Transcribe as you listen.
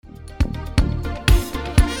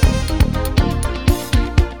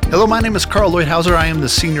Hello, my name is Carl Lloyd Hauser. I am the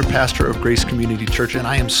senior pastor of Grace Community Church, and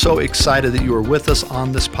I am so excited that you are with us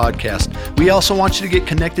on this podcast. We also want you to get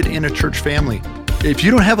connected in a church family. If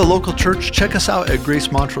you don't have a local church, check us out at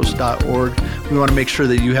gracemontrose.org. We want to make sure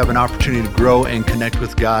that you have an opportunity to grow and connect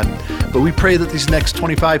with God. But we pray that these next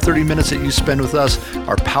 25, 30 minutes that you spend with us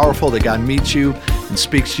are powerful, that God meets you and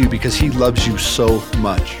speaks to you because He loves you so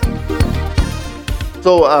much.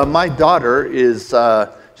 So my daughter is...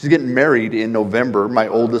 She's getting married in November, my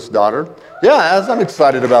oldest daughter. Yeah, I'm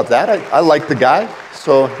excited about that. I like the guy,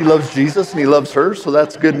 so he loves Jesus and he loves her, so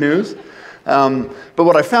that's good news. But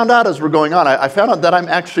what I found out as we're going on, I found out that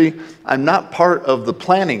I'm not part of the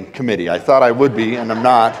planning committee. I thought I would be, and I'm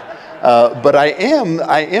not. But I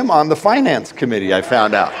am on the finance committee, I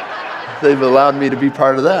found out. They've allowed me to be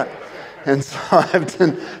part of that. And so I've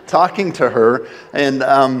been talking to her, and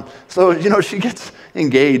so, she gets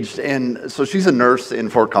engaged, and so she's a nurse in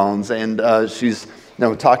Fort Collins, and she's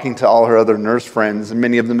talking to all her other nurse friends, and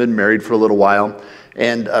many of them have been married for a little while,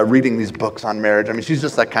 and reading these books on marriage. I mean, she's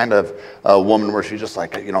just that kind of woman where she's just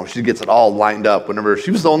like, she gets it all lined up. Whenever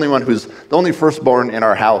she was the only firstborn in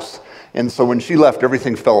our house, and so when she left,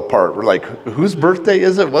 everything fell apart. We're like, whose birthday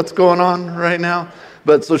is it? What's going on right now?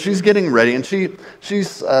 But so she's getting ready, and she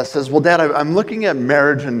says, well, Dad, I'm looking at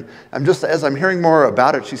marriage, and as I'm hearing more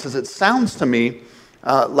about it, she says, it sounds to me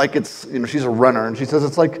like it's, she's a runner, and she says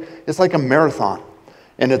it's like a marathon,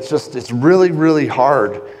 and it's really, really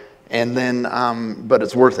hard, and then, but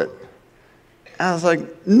it's worth it. And I was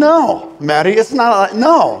like, no, Maddie, it's not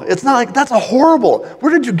like, that's a horrible,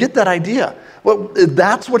 where did you get that idea? Well,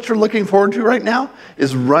 that's what you're looking forward to right now,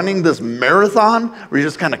 is running this marathon where you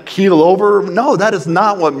just kind of keel over? No, that is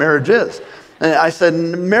not what marriage is. And I said,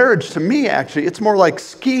 marriage to me, actually, it's more like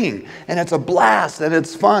skiing, and it's a blast, and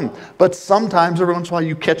it's fun. But sometimes, every once in a while,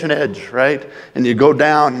 you catch an edge, right? And you go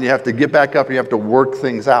down, and you have to get back up, and you have to work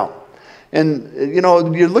things out. And,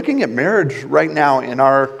 you're looking at marriage right now in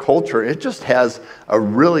our culture, it just has a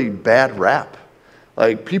really bad rap.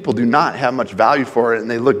 Like, people do not have much value for it, and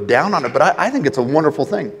they look down on it, but I think it's a wonderful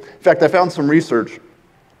thing. In fact, I found some research,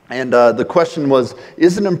 and the question was,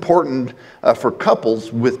 is it important for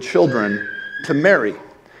couples with children to marry?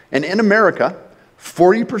 And in America,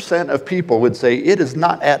 40% of people would say it is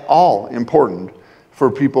not at all important for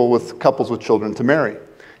couples with children to marry.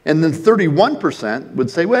 And then 31% would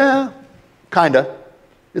say, well, kinda.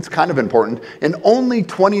 It's kind of important. And only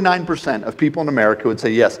 29% of people in America would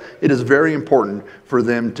say, yes, it is very important for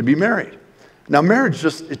them to be married. Now, marriage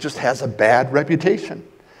just has a bad reputation.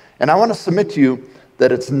 And I want to submit to you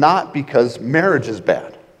that it's not because marriage is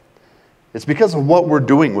bad. It's because of what we're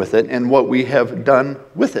doing with it and what we have done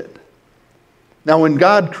with it. Now, when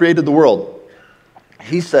God created the world,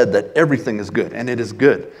 He said that everything is good, and it is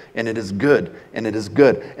good, and it is good, and it is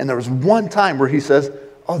good. And there was one time where He says,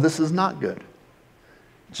 oh, this is not good.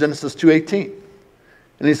 Genesis 2:18.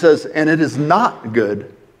 And He says, and it is not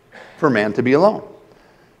good for man to be alone.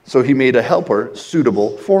 So He made a helper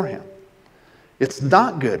suitable for him. It's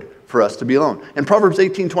not good for us to be alone. And Proverbs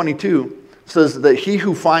 18:22 says that he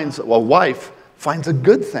who finds a wife finds a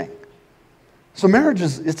good thing. So marriage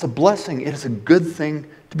it's a blessing. It is a good thing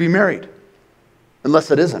to be married. Unless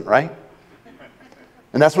it isn't, right?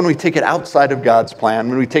 And that's when we take it outside of God's plan,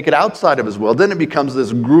 when we take it outside of His will, then it becomes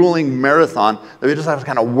this grueling marathon that we just have to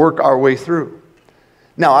kind of work our way through.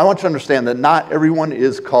 Now, I want you to understand that not everyone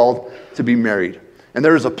is called to be married. And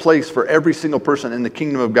there is a place for every single person in the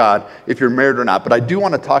kingdom of God if you're married or not. But I do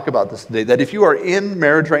want to talk about this today, that if you are in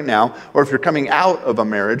marriage right now, or if you're coming out of a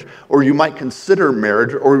marriage, or you might consider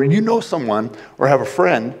marriage, or you know someone or have a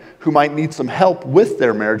friend who might need some help with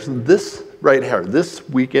their marriage, this right here, this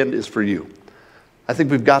weekend is for you. I think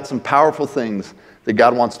we've got some powerful things that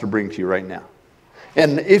God wants to bring to you right now.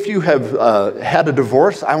 And if you have had a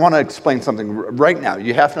divorce, I want to explain something right now.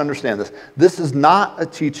 You have to understand this. This is not a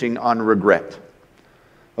teaching on regret.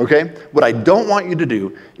 Okay? What I don't want you to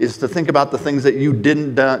do is to think about the things that you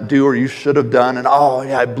didn't do or you should have done, and oh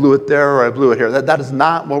yeah, I blew it there or I blew it here. That is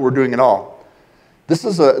not what we're doing at all.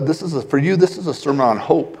 For you, this is a sermon on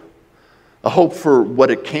hope. A hope for what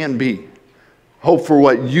it can be. Hope for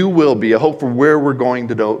what you will be, a hope for where we're going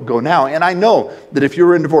to go now. And I know that if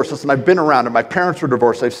you're in divorce, listen, I've been around it. My parents were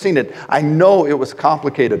divorced. I've seen it. I know it was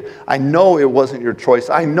complicated. I know it wasn't your choice.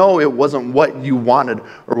 I know it wasn't what you wanted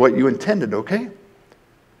or what you intended, okay?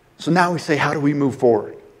 So now we say, how do we move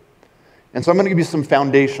forward? And so I'm going to give you some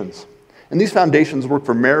foundations. And these foundations work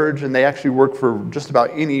for marriage, and they actually work for just about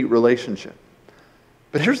any relationship.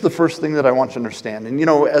 But here's the first thing that I want you to understand. And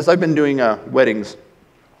as I've been doing weddings,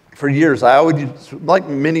 for years, I would use, like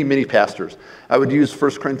many pastors, I would use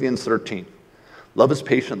 1 Corinthians 13. Love is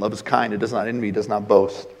patient, love is kind, it does not envy, it does not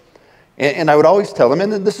boast. And I would always tell them,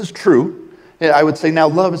 and this is true, I would say, now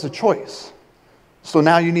love is a choice. So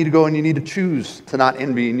now you need to go and you need to choose to not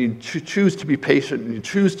envy, and you choose to be patient, and you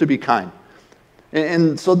choose to be kind.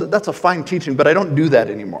 And so that's a fine teaching, but I don't do that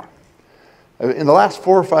anymore. In the last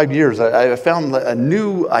 4 or 5 years, I found a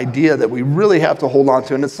new idea that we really have to hold on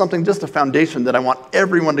to, and it's something, just a foundation that I want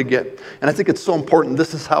everyone to get. And I think it's so important.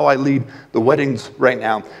 This is how I lead the weddings right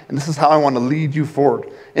now, and this is how I want to lead you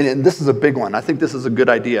forward. And this is a big one. I think this is a good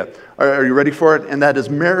idea. Are you ready for it? And that is,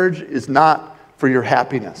 marriage is not for your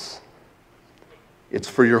happiness. It's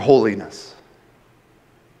for your holiness.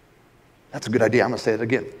 That's a good idea. I'm going to say it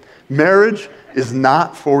again. Marriage is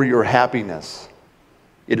not for your happiness.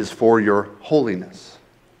 It is for your holiness.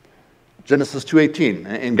 Genesis 2:18,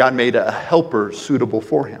 and God made a helper suitable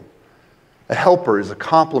for him. A helper is a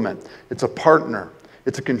complement. It's a partner.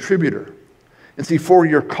 It's a contributor. And see, for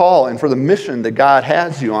your call and for the mission that God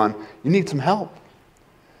has you on, you need some help.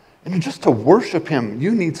 And just to worship him,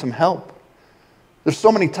 you need some help. There's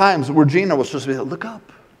so many times where Gina was just like, look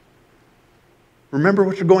up. Remember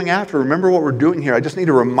what you're going after. Remember what we're doing here. I just need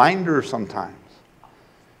a reminder sometimes.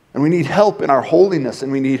 And we need help in our holiness,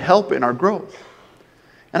 and we need help in our growth.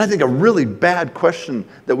 And I think a really bad question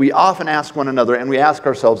that we often ask one another and we ask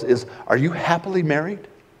ourselves is, are you happily married?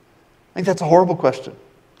 I think that's a horrible question.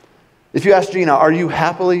 If you ask Gina, are you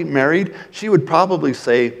happily married? She would probably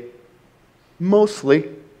say, mostly.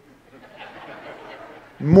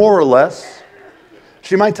 More or less.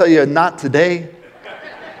 She might tell you, not today,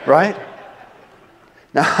 right?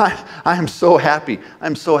 Now, I am so happy.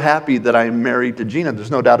 I'm so happy that I am married to Gina.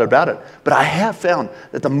 There's no doubt about it. But I have found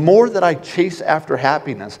that the more that I chase after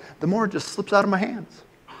happiness, the more it just slips out of my hands.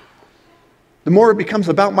 The more it becomes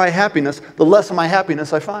about my happiness, the less of my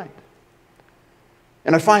happiness I find.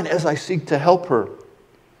 And I find as I seek to help her,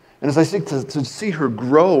 and as I seek to see her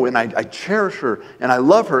grow, and I cherish her, and I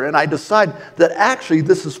love her, and I decide that actually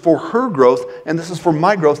this is for her growth, and this is for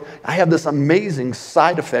my growth, I have this amazing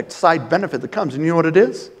side effect, side benefit that comes. And you know what it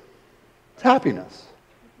is? It's happiness.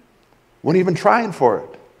 We're not even trying for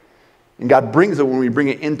it. And God brings it when we bring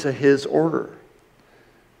it into his order.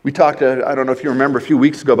 We talked, I don't know if you remember, a few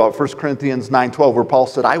weeks ago about 1 Corinthians 9:12, where Paul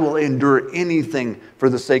said, I will endure anything for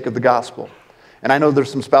the sake of the gospel. And I know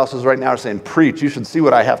there's some spouses right now are saying, preach, you should see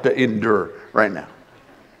what I have to endure right now.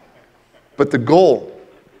 But the goal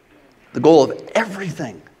of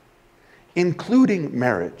everything, including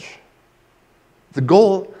marriage, the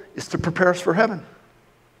goal is to prepare us for heaven.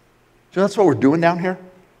 So that's what we're doing down here,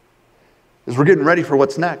 is we're getting ready for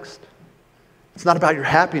what's next. It's not about your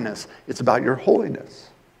happiness, it's about your holiness.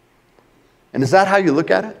 And is that how you look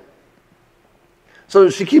at it? So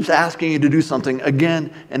she keeps asking you to do something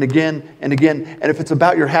again and again and again. And if it's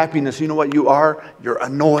about your happiness, you know what you are? You're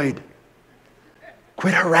annoyed.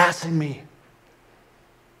 Quit harassing me.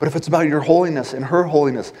 But if it's about your holiness and her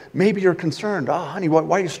holiness, maybe you're concerned. Oh, honey, why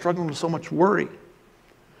are you struggling with so much worry?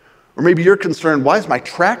 Or maybe you're concerned, why is my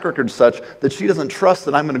track record such that she doesn't trust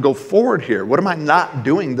that I'm going to go forward here? What am I not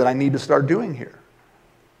doing that I need to start doing here?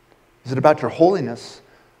 Is it about your holiness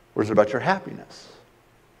or is it about your happiness?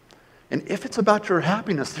 And if it's about your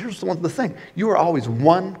happiness, here's the thing. You are always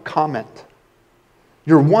one comment.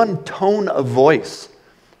 You're one tone of voice.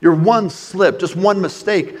 You're one slip, just one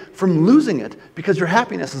mistake from losing it, because your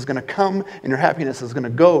happiness is going to come and your happiness is going to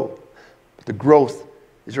go. But the growth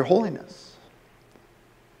is your holiness.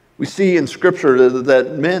 We see in Scripture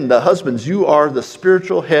that men, the husbands, you are the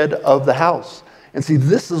spiritual head of the house. And see,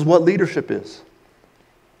 this is what leadership is.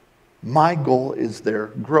 My goal is their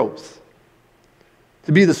growth.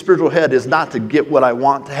 To be the spiritual head is not to get what I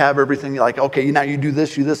want, to have everything like, okay, now you do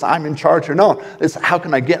this, I'm in charge here. No, it's how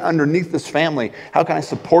can I get underneath this family? How can I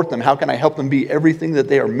support them? How can I help them be everything that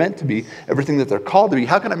they are meant to be, everything that they're called to be?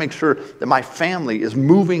 How can I make sure that my family is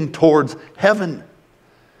moving towards heaven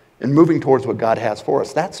and moving towards what God has for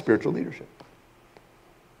us? That's spiritual leadership.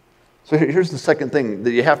 So here's the second thing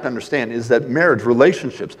that you have to understand is that marriage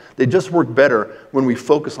relationships, they just work better when we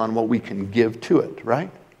focus on what we can give to it, right?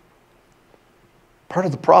 Part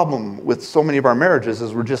of the problem with so many of our marriages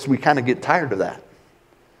is we kind of get tired of that.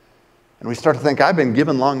 And we start to think, I've been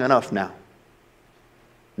given long enough now.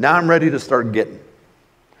 Now I'm ready to start getting.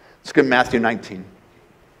 Let's get Matthew 19.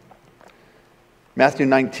 Matthew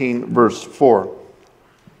 19, verse 4.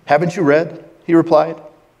 Haven't you read? He replied.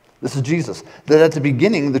 This is Jesus. That at the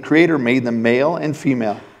beginning the Creator made them male and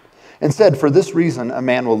female, and said, for this reason a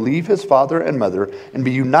man will leave his father and mother and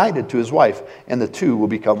be united to his wife, and the two will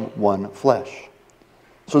become one flesh.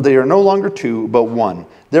 So they are no longer two, but one.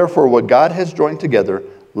 Therefore, what God has joined together,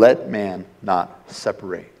 let man not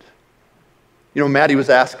separate. You know, Maddie was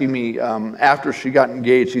asking me after she got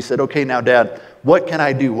engaged, she said, okay, now Dad, what can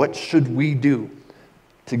I do? What should we do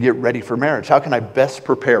to get ready for marriage? How can I best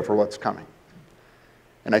prepare for what's coming?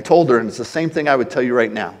 And I told her, and it's the same thing I would tell you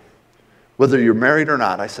right now, whether you're married or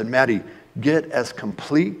not, I said, Maddie, get as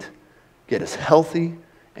complete, get as healthy,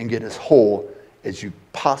 and get as whole as you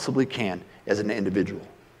possibly can as an individual.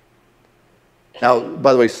 Now,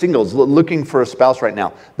 by the way, singles, looking for a spouse right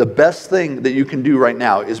now, the best thing that you can do right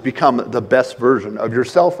now is become the best version of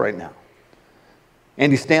yourself right now.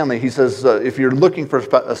 Andy Stanley, he says, if you're looking for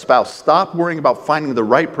a spouse, stop worrying about finding the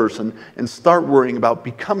right person and start worrying about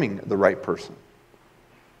becoming the right person.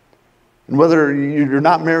 And whether you're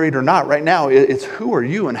not married or not, right now, it's who are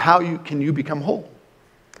you and how can you become whole?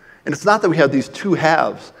 And it's not that we have these two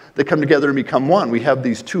halves that come together and become one. We have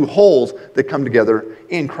these two wholes that come together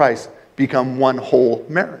in Christ, become one whole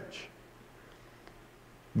marriage.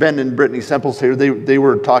 Ben and Brittany Semples here, they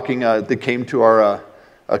were talking, they came to our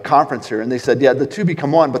conference here, and they said, yeah, the two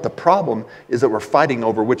become one, but the problem is that we're fighting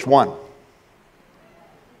over which one.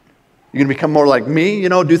 You're going to become more like me,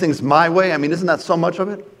 do things my way? I mean, isn't that so much of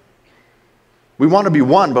it? We want to be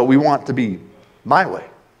one, but we want to be my way.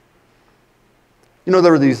 You know,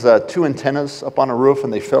 there were these two antennas up on a roof,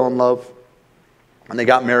 and they fell in love, and they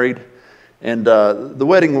got married, and the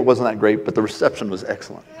wedding wasn't that great, but the reception was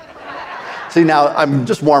excellent. See, now I'm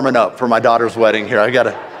just warming up for my daughter's wedding here. I got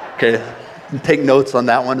to, take notes on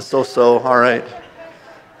that one. So, all right.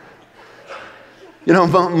 You know,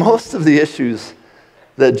 most of the issues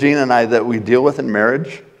that Gina and I, that we deal with in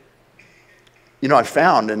marriage, I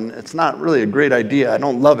found, and it's not really a great idea, I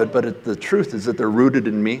don't love it, but the truth is that they're rooted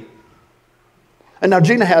in me. And now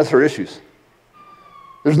Gina has her issues.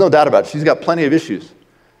 There's no doubt about it. She's got plenty of issues.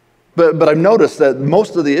 But I've noticed that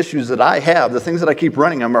most of the issues that I have, the things that I keep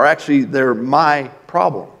running them, are actually, they're my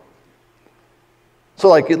problem. So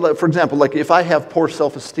for example, if I have poor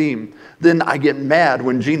self-esteem, then I get mad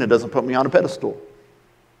when Gina doesn't put me on a pedestal.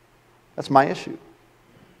 That's my issue.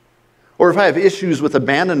 Or if I have issues with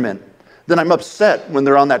abandonment, then I'm upset when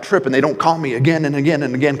they're on that trip and they don't call me again and again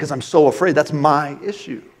and again because I'm so afraid. That's my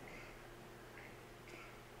issue.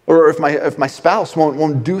 Or if my spouse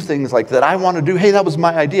won't do things like that I want to do, hey, that was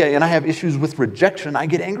my idea, and I have issues with rejection, I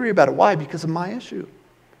get angry about it. Why? Because of my issue.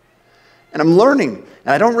 And I'm learning,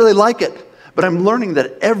 and I don't really like it, but I'm learning that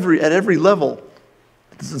at every level,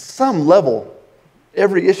 at some level,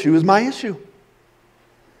 every issue is my issue.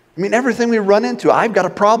 I mean, everything we run into, I've got a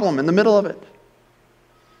problem in the middle of it.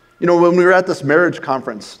 When we were at this marriage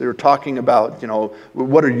conference, they were talking about,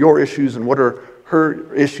 what are your issues and what are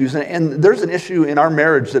her issues. And there's an issue in our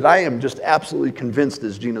marriage that I am just absolutely convinced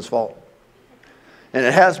is Gina's fault. And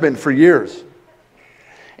it has been for years.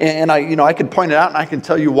 And I could point it out and I can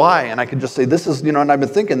tell you why. And I can just say, this is, and I've been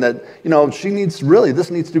thinking that,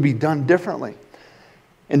 this needs to be done differently.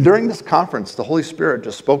 And during this conference, the Holy Spirit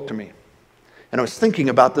just spoke to me. And I was thinking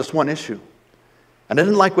about this one issue. And I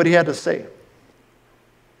didn't like what he had to say.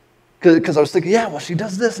 Because I was thinking, yeah, well, she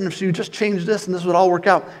does this, and if she would just change this, and this would all work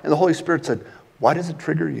out. And the Holy Spirit said, why does it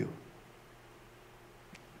trigger you?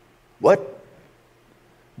 What?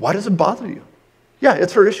 Why does it bother you? Yeah,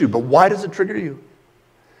 it's her issue, but why does it trigger you?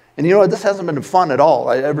 And you know what? This hasn't been fun at all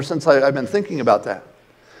ever since I've been thinking about that.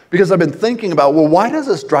 Because I've been thinking about, well, why does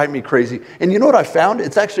this drive me crazy? And you know what I found?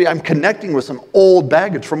 It's actually, I'm connecting with some old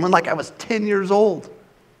baggage from when I was 10 years old.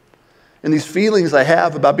 And these feelings I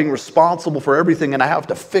have about being responsible for everything, and I have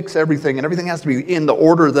to fix everything, and everything has to be in the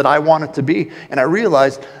order that I want it to be. And I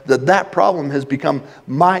realized that problem has become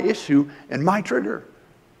my issue and my trigger.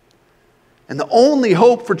 And the only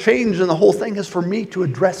hope for change in the whole thing is for me to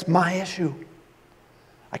address my issue.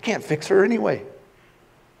 I can't fix her anyway.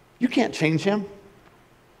 You can't change him.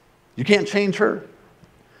 You can't change her.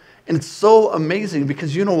 And it's so amazing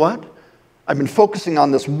because you know what? I've been focusing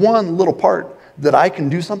on this one little part that I can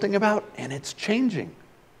do something about, and it's changing.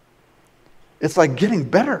 It's like getting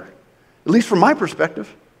better, at least from my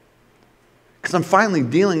perspective, because I'm finally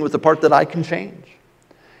dealing with the part that I can change.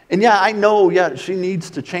 And yeah, I know, she needs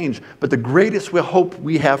to change, but the greatest hope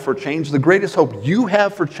we have for change, the greatest hope you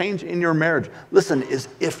have for change in your marriage, listen, is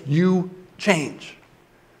if you change.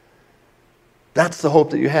 That's the hope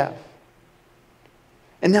that you have.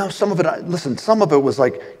 And now some of it was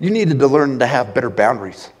like you needed to learn to have better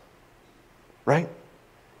boundaries. Right?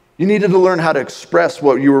 You needed to learn how to express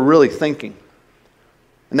what you were really thinking.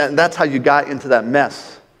 And that's how you got into that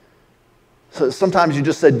mess. So sometimes you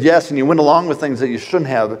just said yes and you went along with things that you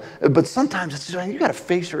shouldn't have. But sometimes it's just, you got to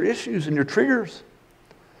face your issues and your triggers.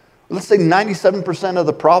 Let's say 97% of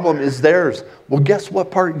the problem is theirs. Well, guess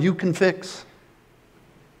what part you can fix?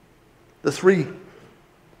 The 3.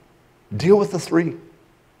 Deal with the 3.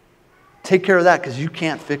 take care of that because you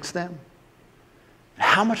can't fix them.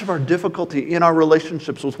 How much of our difficulty in our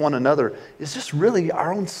relationships with one another is just really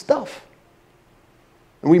our own stuff.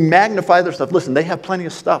 And we magnify their stuff. Listen, they have plenty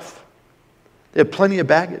of stuff. They have plenty of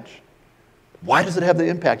baggage. Why does it have the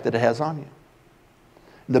impact that it has on you?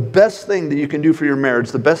 The best thing that you can do for your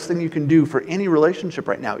marriage, the best thing you can do for any relationship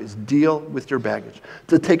right now is deal with your baggage.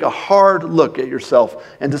 To take a hard look at yourself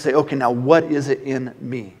and to say, okay, now what is it in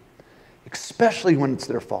me? Especially when it's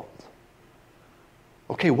their fault.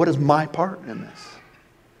 Okay, what is my part in this?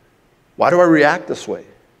 Why do I react this way?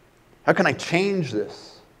 How can I change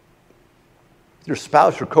this? Your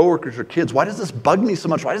spouse, your coworkers, your kids, why does this bug me so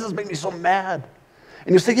much? Why does this make me so mad?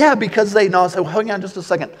 And you say, yeah, because they. No, I say, well, hang on just a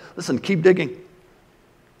second. Listen, keep digging.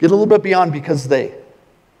 Get a little bit beyond because they.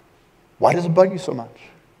 Why does it bug you so much?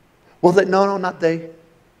 Well, no, not they.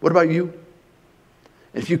 What about you?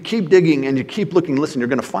 If you keep digging and you keep looking, listen, you're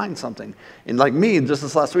going to find something. And like me, just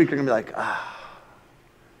this last week, you're going to be like,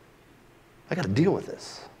 I got to deal with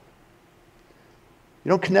this. You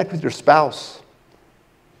don't connect with your spouse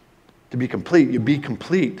to be complete. You be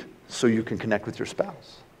complete so you can connect with your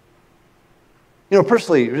spouse. You know,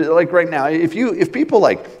 personally, like right now, if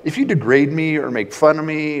you degrade me or make fun of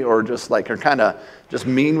me or just like are kind of just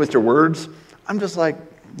mean with your words, I'm just like,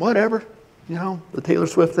 whatever, you know, the Taylor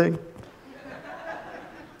Swift thing.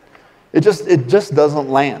 It just doesn't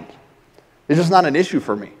land. It's just not an issue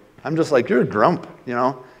for me. I'm just like, you're a grump, you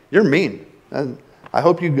know, you're mean. I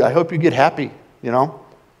hope you get happy. You know?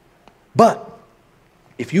 But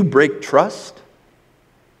if you break trust,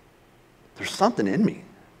 there's something in me.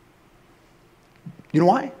 You know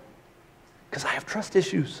why? Because I have trust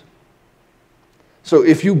issues. So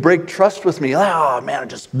if you break trust with me, oh man, it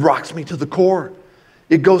just rocks me to the core.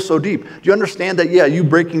 It goes so deep. Do you understand that, yeah, you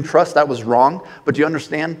breaking trust, that was wrong, but do you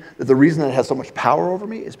understand that the reason it has so much power over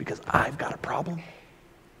me is because I've got a problem.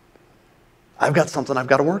 I've got something I've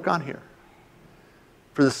got to work on here.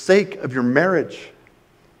 For the sake of your marriage,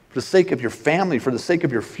 for the sake of your family, for the sake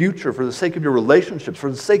of your future, for the sake of your relationships,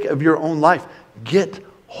 for the sake of your own life, get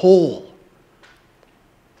whole.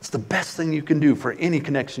 It's the best thing you can do for any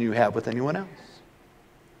connection you have with anyone else.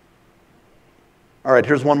 All right,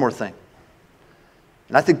 here's one more thing.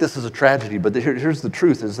 And I think this is a tragedy, but here's the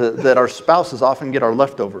truth, is that our spouses often get our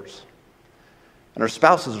leftovers. And our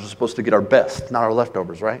spouses are supposed to get our best, not our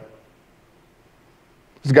leftovers, right?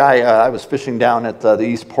 This guy, I was fishing down at the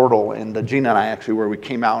East Portal, and Gina and I actually where we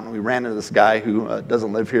came out, and we ran into this guy who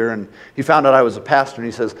doesn't live here, and he found out I was a pastor, and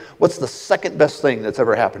he says, what's the second best thing that's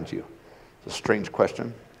ever happened to you? It's a strange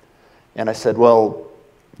question. And I said, well,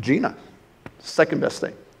 Gina, second best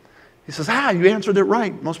thing. He says, you answered it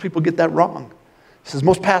right. Most people get that wrong. He says,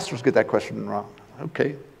 most pastors get that question wrong.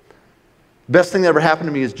 Okay. Best thing that ever happened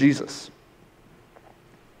to me is Jesus.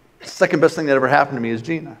 Second best thing that ever happened to me is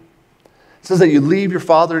Gina. It says that you leave your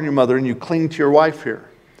father and your mother and you cling to your wife here.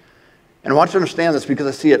 And I want you to understand this because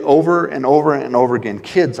I see it over and over and over again.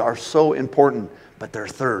 Kids are so important, but they're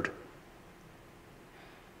third.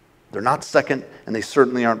 They're not second, and they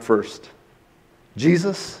certainly aren't first.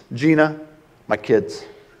 Jesus, Gina, my kids.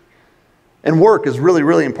 And work is really,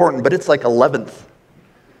 really important, but it's like 11th.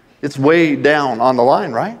 It's way down on the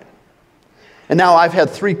line, right? And now I've had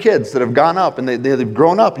 3 kids that have gone up, and they've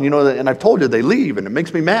grown up, and you know, and I've told you they leave, and it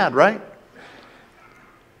makes me mad, right?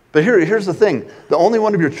 But here's the thing. The only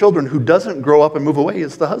one of your children who doesn't grow up and move away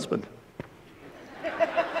is the husband.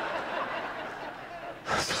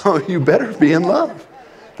 So you better be in love.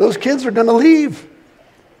 Those kids are going to leave.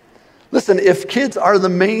 Listen, if kids are the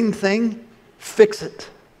main thing, fix it.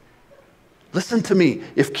 Listen to me.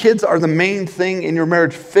 If kids are the main thing in your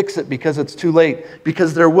marriage, fix it because it's too late.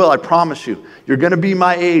 Because there will, I promise you. You're going to be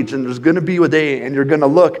my age, and there's going to be a day, and you're going to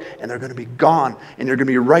look, and they're going to be gone, and you're going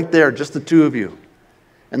to be right there, just the two of you.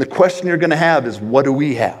 And the question you're going to have is, what do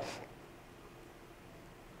we have?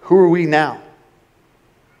 Who are we now?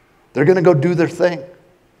 They're going to go do their thing.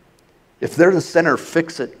 If they're the center,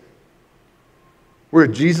 fix it. We're a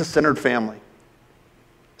Jesus-centered family.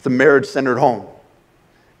 It's a marriage-centered home.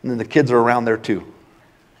 And then the kids are around there too.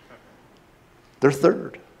 They're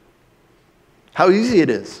third. How easy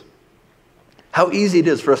it is. How easy it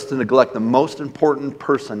is for us to neglect the most important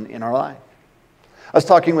person in our life. I was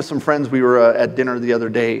talking with some friends. We were at dinner the other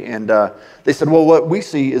day, and they said, well, what we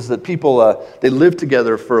see is that people, they live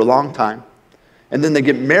together for a long time, and then they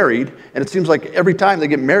get married, and it seems like every time they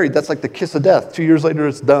get married, that's like the kiss of death. 2 years later,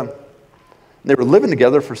 it's done. And they were living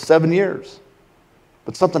together for 7 years.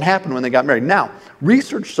 But something happened when they got married. Now,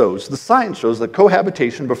 research shows, the science shows that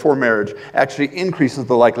cohabitation before marriage actually increases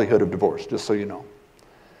the likelihood of divorce, just so you know.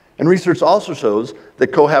 And research also shows that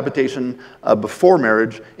cohabitation before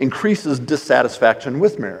marriage increases dissatisfaction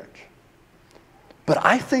with marriage. But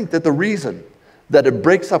I think that the reason that it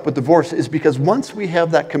breaks up with divorce is because once we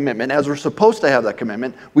have that commitment, as we're supposed to have that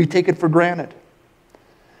commitment, we take it for granted.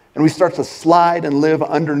 And we start to slide and live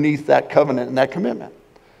underneath that covenant and that commitment.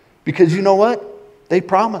 Because you know what? They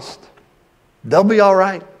promised. They'll be all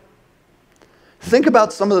right. Think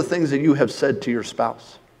about some of the things that you have said to your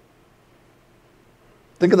spouse.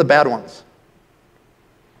 Think of the bad ones.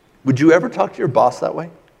 Would you ever talk to your boss that way?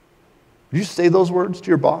 Would you say those words to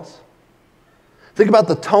your boss? Think about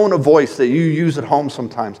the tone of voice that you use at home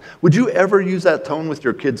sometimes. Would you ever use that tone with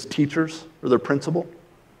your kids' teachers or their principal?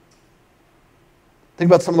 Think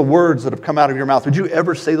about some of the words that have come out of your mouth. Would you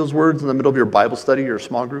ever say those words in the middle of your Bible study or your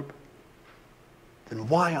small group? Then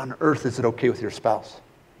why on earth is it okay with your spouse?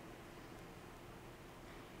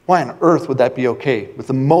 Why on earth would that be okay with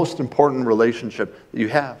the most important relationship that you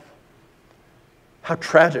have? How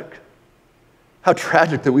tragic. How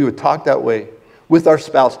tragic that we would talk that way with our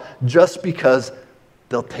spouse just because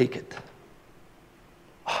they'll take it.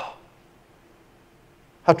 Oh.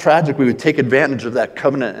 How tragic we would take advantage of that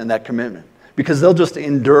covenant and that commitment because they'll just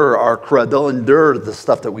endure our crud. They'll endure the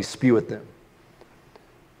stuff that we spew at them.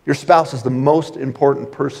 Your spouse is the most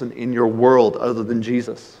important person in your world other than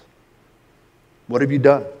Jesus. What have you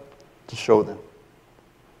done to show them?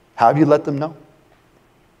 How have you let them know?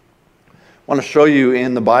 I want to show you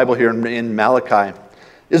in the Bible here in Malachi.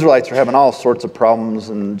 Israelites are having all sorts of problems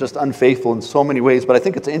and just unfaithful in so many ways, but I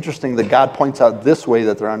think it's interesting that God points out this way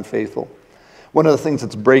that they're unfaithful. One of the things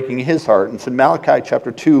that's breaking his heart, and it's in Malachi chapter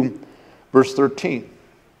 2, verse 13.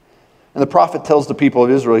 And the prophet tells the people of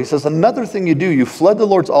Israel, he says, another thing you do, you flood the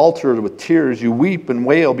Lord's altar with tears, you weep and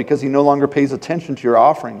wail because he no longer pays attention to your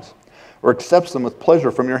offerings or accepts them with pleasure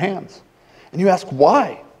from your hands. And you ask,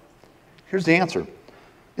 why? Here's the answer.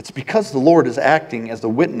 It's because the Lord is acting as the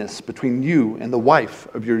witness between you and the wife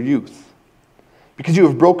of your youth. Because you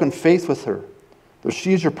have broken faith with her, though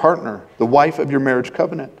she is your partner, the wife of your marriage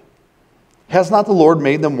covenant. Has not the Lord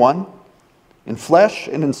made them one? In flesh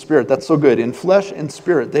and in spirit. That's so good. In flesh and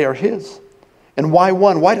spirit, they are his. And why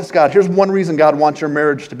one? Why does God? Here's one reason God wants your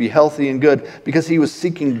marriage to be healthy and good. Because he was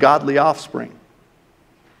seeking godly offspring.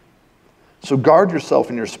 So guard yourself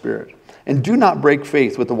in your spirit. And do not break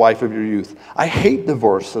faith with the wife of your youth. I hate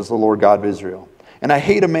divorce, says the Lord God of Israel. And I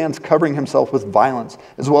hate a man's covering himself with violence,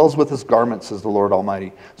 as well as with his garments, says the Lord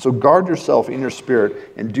Almighty. So guard yourself in your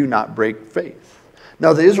spirit and do not break faith.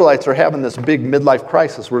 Now the Israelites are having this big midlife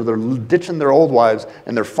crisis where they're ditching their old wives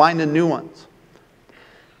and they're finding new ones.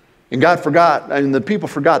 And God forgot, and the people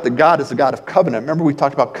forgot that God is a God of covenant. Remember we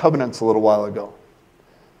talked about covenants a little while ago.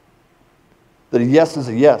 That a yes is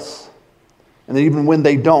a yes. And that even when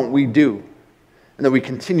they don't, we do. And that we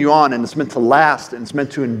continue on, and it's meant to last, and it's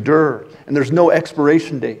meant to endure, and there's no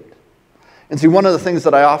expiration date. And see, one of the things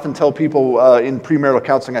that I often tell people in premarital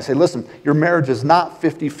counseling, I say, listen, your marriage is not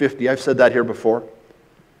 50-50. I've said that here before.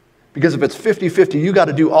 Because if it's 50-50, you got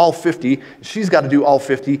to do all 50, she's got to do all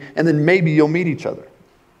 50, and then maybe you'll meet each other.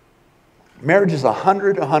 Marriage is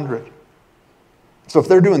 100-100. So if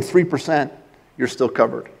they're doing 3%, you're still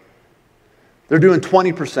covered. They're doing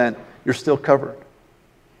 20%, you're still covered.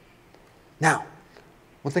 Now,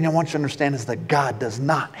 one thing I want you to understand is that God does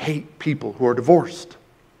not hate people who are divorced.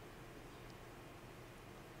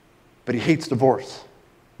 But he hates divorce.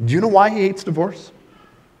 Do you know why he hates divorce?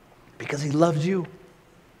 Because he loves you.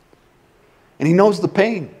 And he knows the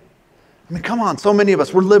pain. I mean, come on, so many of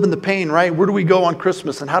us, we're living the pain, right? Where do we go on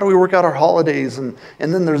Christmas? And how do we work out our holidays? And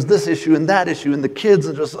then there's this issue and that issue. And the kids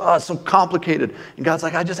are just, it's so complicated. And God's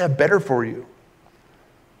like, I just have better for you.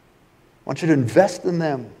 I want you to invest in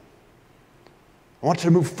them. I want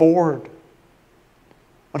you to move forward. I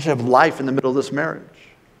want you to have life in the middle of this marriage.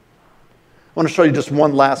 I want to show you just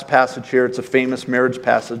one last passage here. It's a famous marriage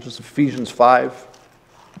passage. It's Ephesians 5.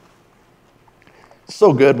 It's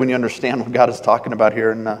so good when you understand what God is talking about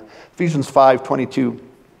here. In Ephesians 5:22,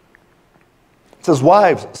 it says,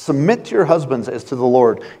 wives, submit to your husbands as to the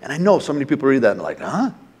Lord. And I know so many people read that and they're like,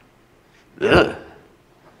 huh? Ugh.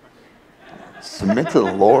 Submit to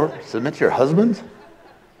the Lord? Submit to your husbands?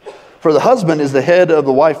 For the husband is the head of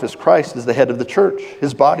the wife as Christ is the head of the church,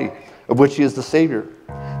 his body, of which he is the Savior.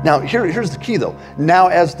 Now, here's the key though. Now,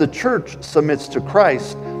 as the church submits to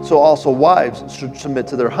Christ, so also wives should submit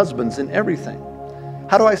to their husbands in everything.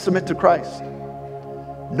 How do I submit to Christ?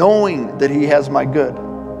 Knowing that he has my good.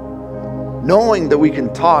 Knowing that we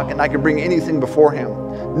can talk and I can bring anything before him.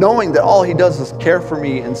 Knowing that all he does is care for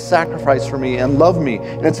me and sacrifice for me and love me.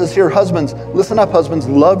 And it says here, husbands, listen up, husbands,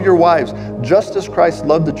 love your wives, just as Christ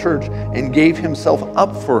loved the church and gave himself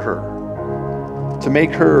up for her, to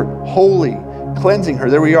make her holy, cleansing her.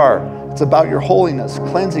 There we are. It's about your holiness,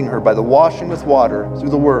 cleansing her by the washing with water through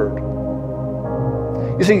the word.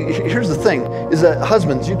 You see, here's the thing, is that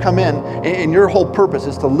husbands, you come in and your whole purpose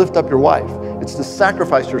is to lift up your wife. It's to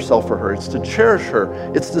sacrifice yourself for her. It's to cherish her.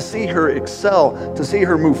 It's to see her excel, to see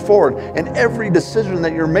her move forward. And every decision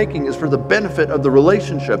that you're making is for the benefit of the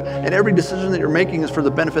relationship. And every decision that you're making is for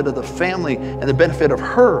the benefit of the family and the benefit of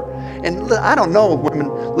her. And I don't know,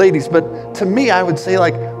 women, ladies, but to me, I would say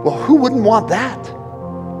like, well, who wouldn't want that?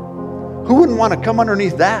 Who wouldn't want to come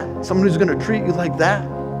underneath that? Someone who's going to treat you like that,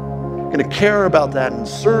 going to care about that and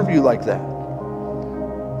serve you like that.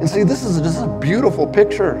 And see, this is just a beautiful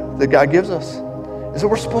picture that God gives us. Is that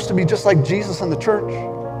we're supposed to be just like Jesus in the church.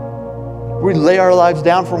 We lay our lives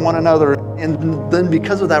down for one another, and then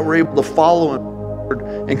because of that, we're able to follow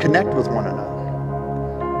and connect with one another.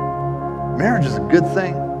 Marriage is a good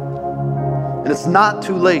thing. And it's not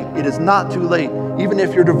too late. It is not too late, even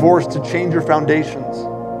if you're divorced, to change your foundations.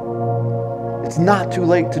 It's not too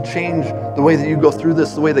late to change the way that you go through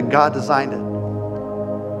this, the way that God designed it.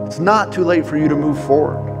 It's not too late for you to move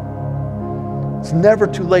forward. It's never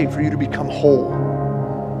too late for you to become whole,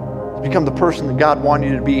 to become the person that God wanted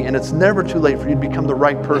you to be. And it's never too late for you to become the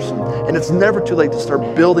right person. And it's never too late to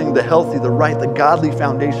start building the healthy, the right, the godly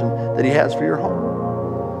foundation that He has for your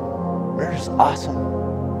home. Marriage is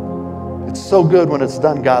awesome. It's so good when it's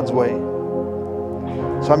done God's way.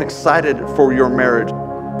 So I'm excited for your marriage,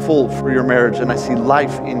 full for your marriage, and I see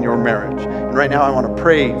life in your marriage. And right now I want to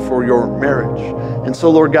pray for your marriage. And so,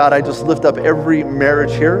 Lord God, I just lift up every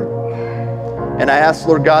marriage here. And I ask,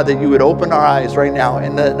 Lord God, that you would open our eyes right now,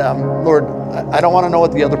 and that, Lord, I don't want to know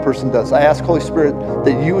what the other person does. I ask, Holy Spirit,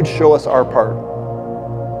 that you would show us our part.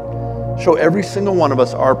 Show every single one of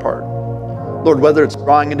us our part. Lord, whether it's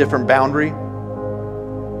drawing a different boundary,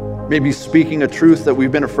 maybe speaking a truth that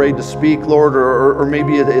we've been afraid to speak, Lord, or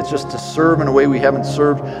maybe it's just to serve in a way we haven't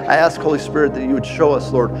served. I ask, Holy Spirit, that you would show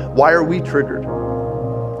us, Lord, why are we triggered?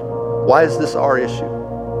 Why is this our issue?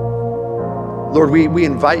 Lord, we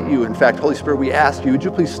invite you. In fact, Holy Spirit, we ask you, would you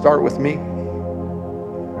please start with me?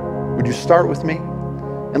 Would you start with me?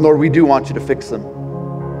 And Lord, we do want you to fix them.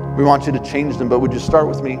 We want you to change them, but would you start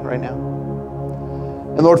with me right now?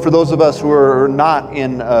 And Lord, for those of us who are not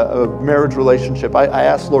in a marriage relationship, I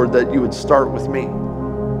ask, Lord, that you would start with me.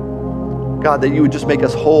 God, that you would just make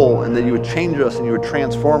us whole, and that you would change us, and you would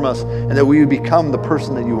transform us, and that we would become the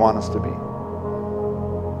person that you want us to be.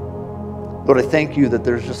 Lord, I thank you that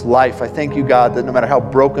there's just life. I thank you, God, that no matter how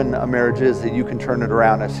broken a marriage is, that you can turn it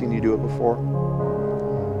around. I've seen you do it before.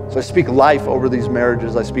 So I speak life over these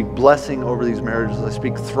marriages. I speak blessing over these marriages. I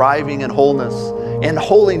speak thriving and wholeness and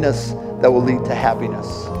holiness that will lead to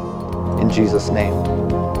happiness. In Jesus' name,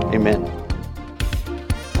 amen.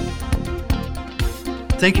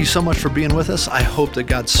 Thank you so much for being with us. I hope that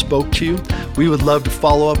God spoke to you. We would love to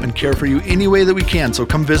follow up and care for you any way that we can. So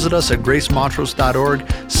come visit us at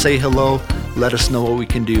gracemontrose.org. Say hello. Let us know what we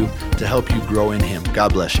can do to help you grow in Him.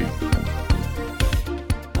 God bless you.